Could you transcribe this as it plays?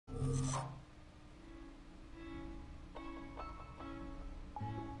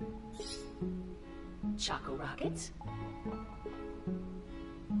Choco Rockets?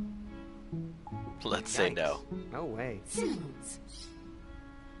 Let's say no. No way. Cinnamons?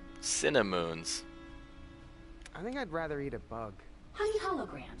 Cinnamoons. I think I'd rather eat a bug. Honey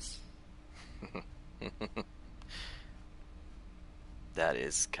holograms? That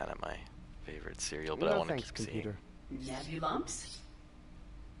is kind of my favorite cereal, but No I want to thanks, keep computer. Nebulumps?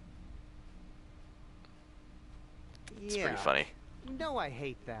 It's pretty funny. No, I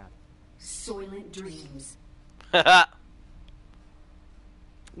hate that. Soylent Dreams?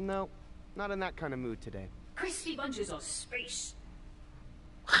 No, not in that kind of mood today. Crispy bunches of space?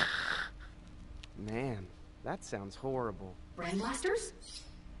 Man, that sounds horrible. Bran Blasters?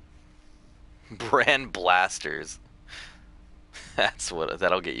 Bran Blasters.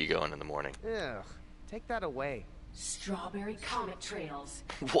 That'll get you going in the morning. Ugh, take that away. Strawberry Comet Trails?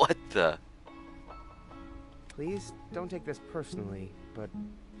 What the? Please, don't take this personally, but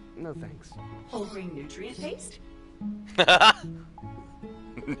no thanks. Whole grain nutrient paste?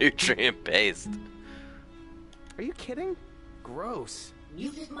 Nutrient paste. Are you kidding? Gross.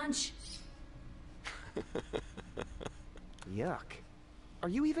 Mutant Munch? Yuck. Are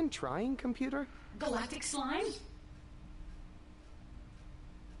you even trying, computer? Galactic Slime?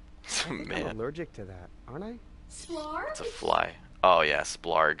 I think Man, I'm allergic to that, aren't I? Splarg? it's a fly. Oh yeah,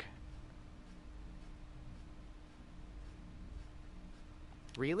 Splarg.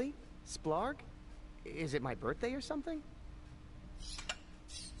 Really? Splarg? Is it my birthday or something?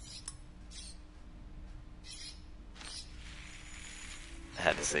 I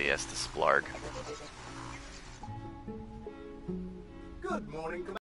had to say yes to Splarg. Good morning,